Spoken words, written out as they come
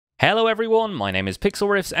Hello everyone, my name is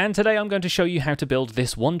Pixlriffs and today I'm going to show you how to build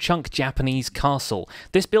this one-chunk Japanese castle.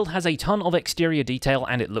 This build has a ton of exterior detail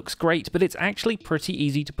and it looks great, but it's actually pretty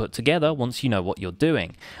easy to put together once you know what you're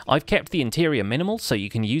doing. I've kept the interior minimal so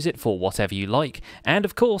you can use it for whatever you like, and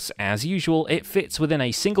of course, as usual, it fits within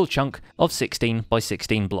a single chunk of 16 by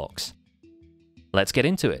 16 blocks. Let's get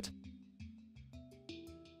into it.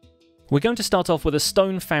 We're going to start off with a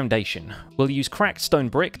stone foundation. We'll use cracked stone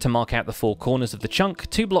brick to mark out the four corners of the chunk,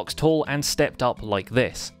 2 blocks tall and stepped up like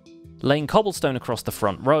this. Laying cobblestone across the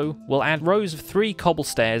front row, we'll add rows of 3 cobble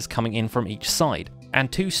stairs coming in from each side,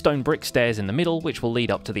 and 2 stone brick stairs in the middle which will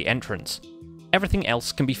lead up to the entrance. Everything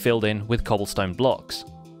else can be filled in with cobblestone blocks.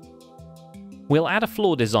 We'll add a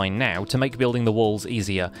floor design now to make building the walls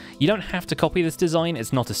easier. You don't have to copy this design,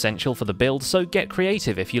 it's not essential for the build, so get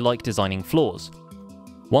creative if you like designing floors.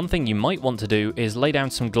 One thing you might want to do is lay down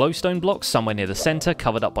some glowstone blocks somewhere near the centre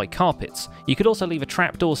covered up by carpets. You could also leave a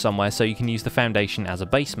trapdoor somewhere so you can use the foundation as a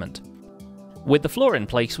basement. With the floor in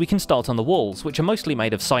place, we can start on the walls, which are mostly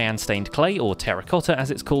made of cyan stained clay, or terracotta as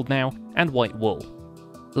it's called now, and white wool.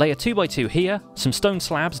 Lay a 2x2 here, some stone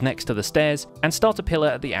slabs next to the stairs, and start a pillar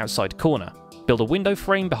at the outside corner. Build a window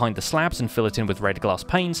frame behind the slabs and fill it in with red glass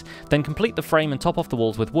panes, then complete the frame and top off the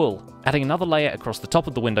walls with wool, adding another layer across the top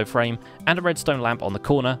of the window frame and a redstone lamp on the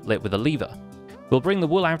corner lit with a lever. We'll bring the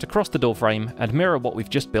wool out across the door frame and mirror what we've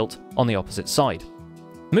just built on the opposite side.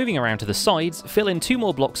 Moving around to the sides, fill in 2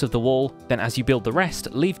 more blocks of the wall, then as you build the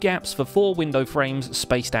rest, leave gaps for 4 window frames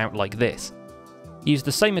spaced out like this. Use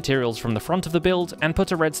the same materials from the front of the build and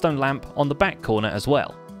put a redstone lamp on the back corner as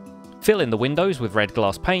well. Fill in the windows with red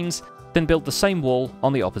glass panes, then build the same wall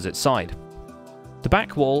on the opposite side. The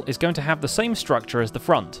back wall is going to have the same structure as the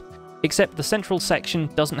front, except the central section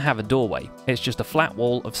doesn't have a doorway, it's just a flat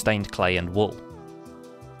wall of stained clay and wool.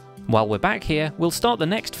 While we're back here, we'll start the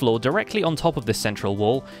next floor directly on top of this central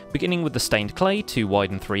wall, beginning with the stained clay, 2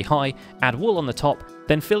 wide and 3 high, add wool on the top,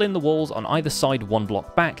 then fill in the walls on either side 1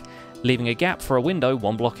 block back, leaving a gap for a window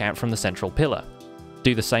 1 block out from the central pillar.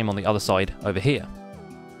 Do the same on the other side over here.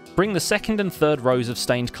 Bring the second and third rows of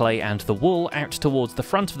stained clay and the wool out towards the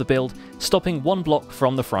front of the build, stopping 1 block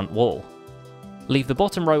from the front wall. Leave the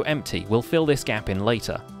bottom row empty, we'll fill this gap in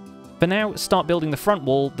later. For now, start building the front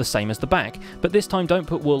wall the same as the back, but this time don't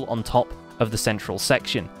put wool on top of the central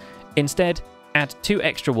section. Instead, add 2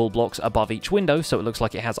 extra wool blocks above each window so it looks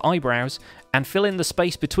like it has eyebrows, and fill in the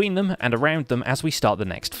space between them and around them as we start the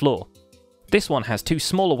next floor. This one has 2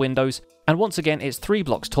 smaller windows, and once again it's 3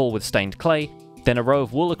 blocks tall with stained clay, then a row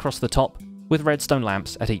of wool across the top, with redstone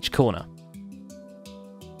lamps at each corner.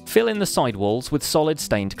 Fill in the side walls with solid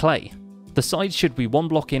stained clay. The sides should be 1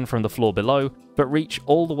 block in from the floor below, but reach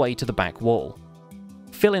all the way to the back wall.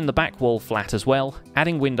 Fill in the back wall flat as well,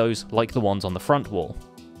 adding windows like the ones on the front wall.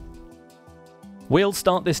 We'll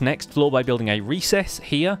start this next floor by building a recess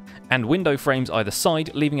here, and window frames either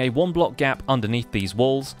side, leaving a 1 block gap underneath these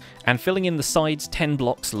walls, and filling in the sides 10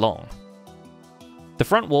 blocks long. The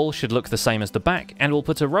front wall should look the same as the back, and we'll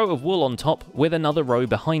put a row of wool on top with another row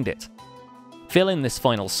behind it. Fill in this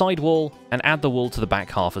final side wall, and add the wool to the back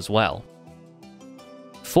half as well.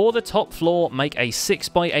 For the top floor, make a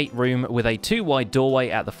 6x8 room with a 2 wide doorway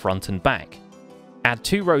at the front and back. Add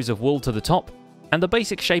 2 rows of wool to the top, and the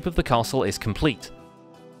basic shape of the castle is complete.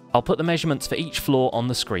 I'll put the measurements for each floor on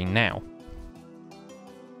the screen now.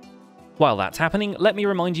 While that's happening, let me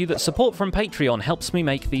remind you that support from Patreon helps me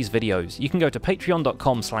make these videos. You can go to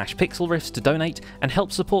patreon.com/pixlriffs to donate and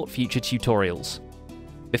help support future tutorials.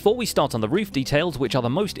 Before we start on the roof details, which are the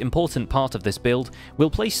most important part of this build,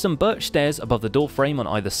 we'll place some birch stairs above the door frame on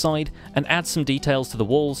either side and add some details to the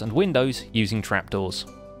walls and windows using trapdoors.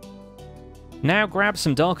 Now grab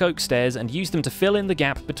some dark oak stairs and use them to fill in the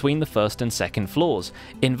gap between the first and second floors.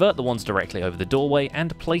 Invert the ones directly over the doorway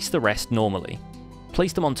and place the rest normally.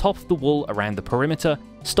 Place them on top of the wool around the perimeter,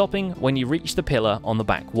 stopping when you reach the pillar on the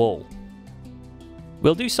back wall.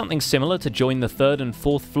 We'll do something similar to join the third and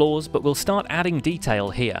fourth floors, but we'll start adding detail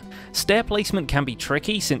here. Stair placement can be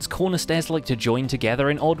tricky since corner stairs like to join together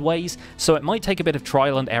in odd ways, so it might take a bit of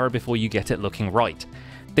trial and error before you get it looking right.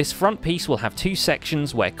 This front piece will have 2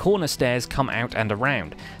 sections where corner stairs come out and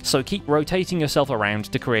around, so keep rotating yourself around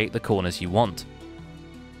to create the corners you want.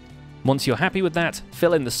 Once you're happy with that,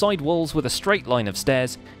 fill in the side walls with a straight line of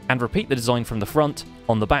stairs, and repeat the design from the front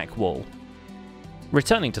on the back wall.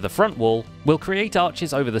 Returning to the front wall, we'll create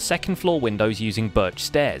arches over the second floor windows using birch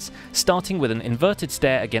stairs, starting with an inverted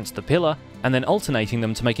stair against the pillar, and then alternating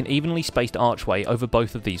them to make an evenly spaced archway over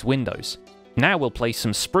both of these windows. Now we'll place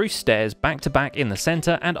some spruce stairs back to back in the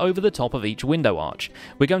centre and over the top of each window arch.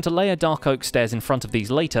 We're going to layer dark oak stairs in front of these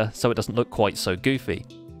later so it doesn't look quite so goofy.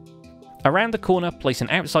 Around the corner, place an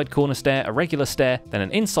outside corner stair, a regular stair, then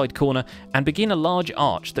an inside corner, and begin a large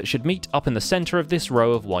arch that should meet up in the centre of this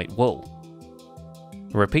row of white wool.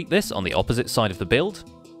 Repeat this on the opposite side of the build,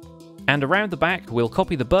 and around the back we'll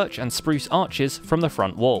copy the birch and spruce arches from the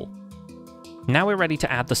front wall. Now we're ready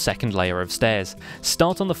to add the second layer of stairs.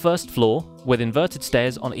 Start on the first floor with inverted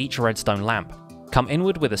stairs on each redstone lamp. Come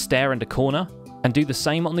inward with a stair and a corner, and do the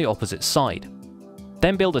same on the opposite side.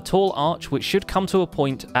 Then build a tall arch which should come to a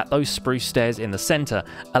point at those spruce stairs in the centre,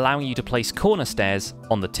 allowing you to place corner stairs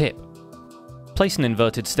on the tip. Place an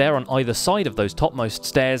inverted stair on either side of those topmost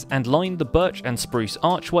stairs and line the birch and spruce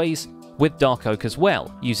archways with dark oak as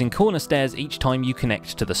well, using corner stairs each time you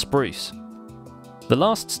connect to the spruce. The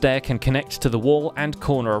last stair can connect to the wall and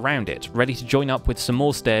corner around it, ready to join up with some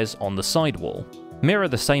more stairs on the side wall. Mirror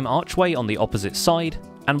the same archway on the opposite side,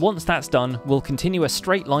 and once that's done, we'll continue a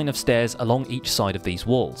straight line of stairs along each side of these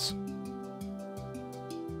walls.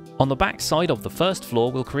 On the back side of the first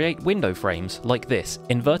floor, we'll create window frames like this,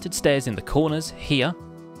 inverted stairs in the corners here,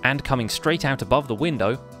 and coming straight out above the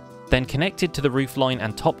window, then connected to the roofline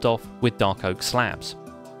and topped off with dark oak slabs.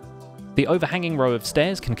 The overhanging row of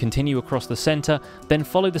stairs can continue across the centre, then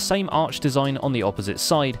follow the same arch design on the opposite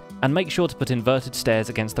side, and make sure to put inverted stairs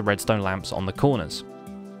against the redstone lamps on the corners.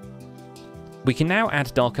 We can now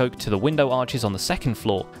add dark oak to the window arches on the second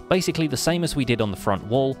floor, basically the same as we did on the front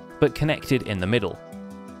wall, but connected in the middle.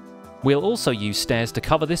 We'll also use stairs to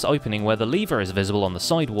cover this opening where the lever is visible on the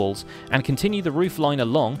side walls, and continue the roof line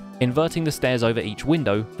along, inverting the stairs over each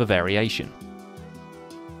window for variation.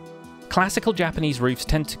 Classical Japanese roofs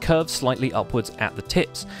tend to curve slightly upwards at the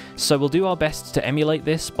tips, so we'll do our best to emulate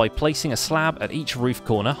this by placing a slab at each roof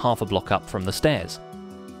corner half a block up from the stairs.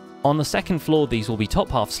 On the second floor these will be top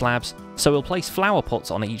half slabs, so we'll place flower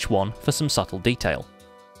pots on each one for some subtle detail.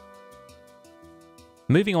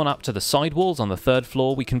 Moving on up to the side walls on the third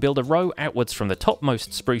floor, we can build a row outwards from the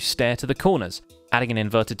topmost spruce stair to the corners, adding an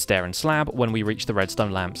inverted stair and slab when we reach the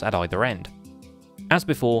redstone lamps at either end. As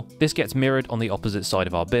before, this gets mirrored on the opposite side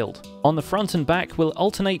of our build. On the front and back, we'll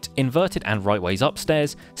alternate inverted and right ways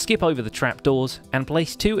upstairs, skip over the trapdoors, and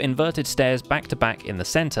place two inverted stairs back to back in the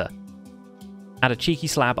centre. Add a cheeky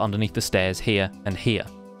slab underneath the stairs here and here.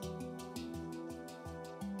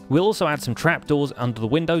 We'll also add some trapdoors under the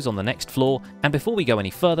windows on the next floor, and before we go any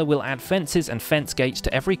further, we'll add fences and fence gates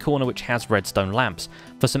to every corner which has redstone lamps,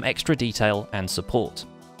 for some extra detail and support.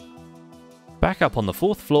 Back up on the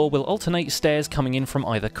fourth floor, we'll alternate stairs coming in from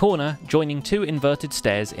either corner, joining two inverted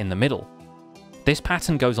stairs in the middle. This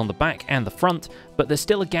pattern goes on the back and the front, but there's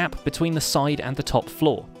still a gap between the side and the top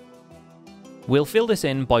floor. We'll fill this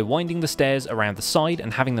in by winding the stairs around the side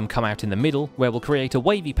and having them come out in the middle, where we'll create a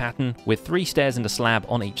wavy pattern with 3 stairs and a slab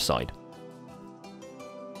on each side.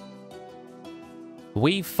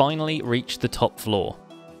 We've finally reached the top floor.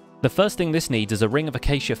 The first thing this needs is a ring of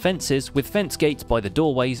acacia fences with fence gates by the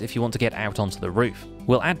doorways if you want to get out onto the roof.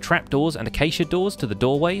 We'll add trapdoors and acacia doors to the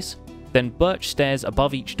doorways, then birch stairs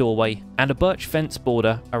above each doorway and a birch fence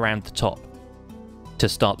border around the top. To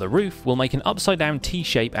start the roof, we'll make an upside down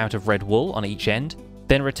T-shape out of red wool on each end,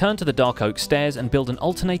 then return to the dark oak stairs and build an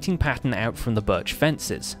alternating pattern out from the birch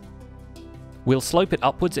fences. We'll slope it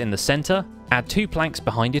upwards in the centre, add 2 planks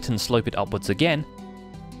behind it and slope it upwards again,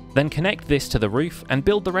 then connect this to the roof and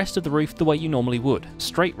build the rest of the roof the way you normally would,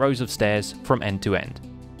 straight rows of stairs from end to end.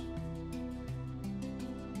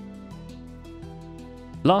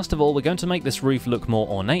 Last of all, we're going to make this roof look more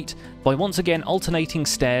ornate by once again alternating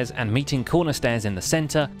stairs and meeting corner stairs in the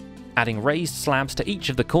centre, adding raised slabs to each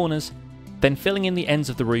of the corners, then filling in the ends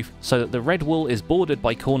of the roof so that the red wool is bordered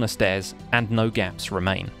by corner stairs and no gaps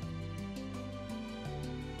remain.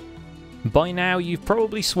 By now, you've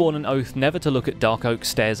probably sworn an oath never to look at dark oak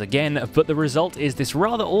stairs again, but the result is this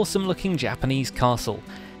rather awesome looking Japanese castle.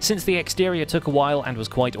 Since the exterior took a while and was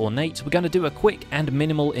quite ornate, we're going to do a quick and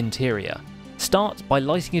minimal interior. Start by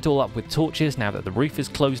lighting it all up with torches now that the roof is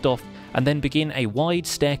closed off, and then begin a wide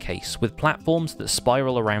staircase with platforms that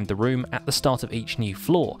spiral around the room at the start of each new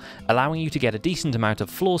floor, allowing you to get a decent amount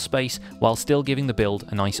of floor space while still giving the build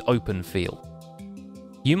a nice open feel.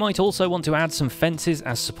 You might also want to add some fences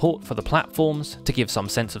as support for the platforms, to give some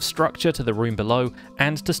sense of structure to the room below,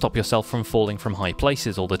 and to stop yourself from falling from high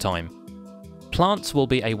places all the time. Plants will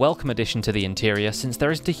be a welcome addition to the interior since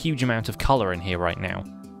there isn't a huge amount of colour in here right now.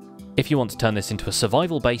 If you want to turn this into a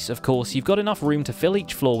survival base, of course, you've got enough room to fill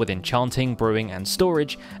each floor with enchanting, brewing and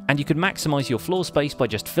storage, and you could maximise your floor space by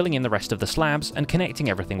just filling in the rest of the slabs and connecting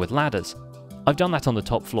everything with ladders. I've done that on the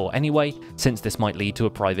top floor anyway, since this might lead to a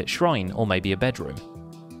private shrine or maybe a bedroom.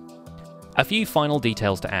 A few final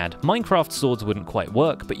details to add. Minecraft swords wouldn't quite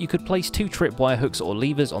work, but you could place 2 tripwire hooks or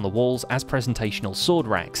levers on the walls as presentational sword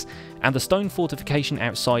racks, and the stone fortification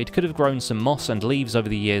outside could have grown some moss and leaves over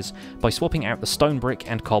the years by swapping out the stone brick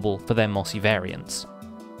and cobble for their mossy variants.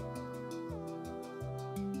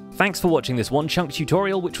 Thanks for watching this one chunk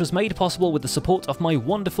tutorial, which was made possible with the support of my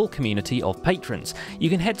wonderful community of patrons. You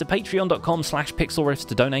can head to patreon.com/pixlriffs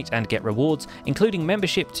to donate and get rewards, including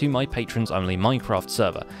membership to my patrons only Minecraft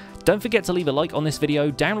server. Don't forget to leave a like on this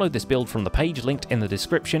video, download this build from the page linked in the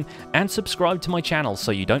description, and subscribe to my channel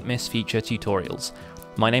so you don't miss future tutorials.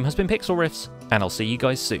 My name has been Pixlriffs, and I'll see you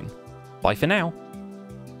guys soon. Bye for now.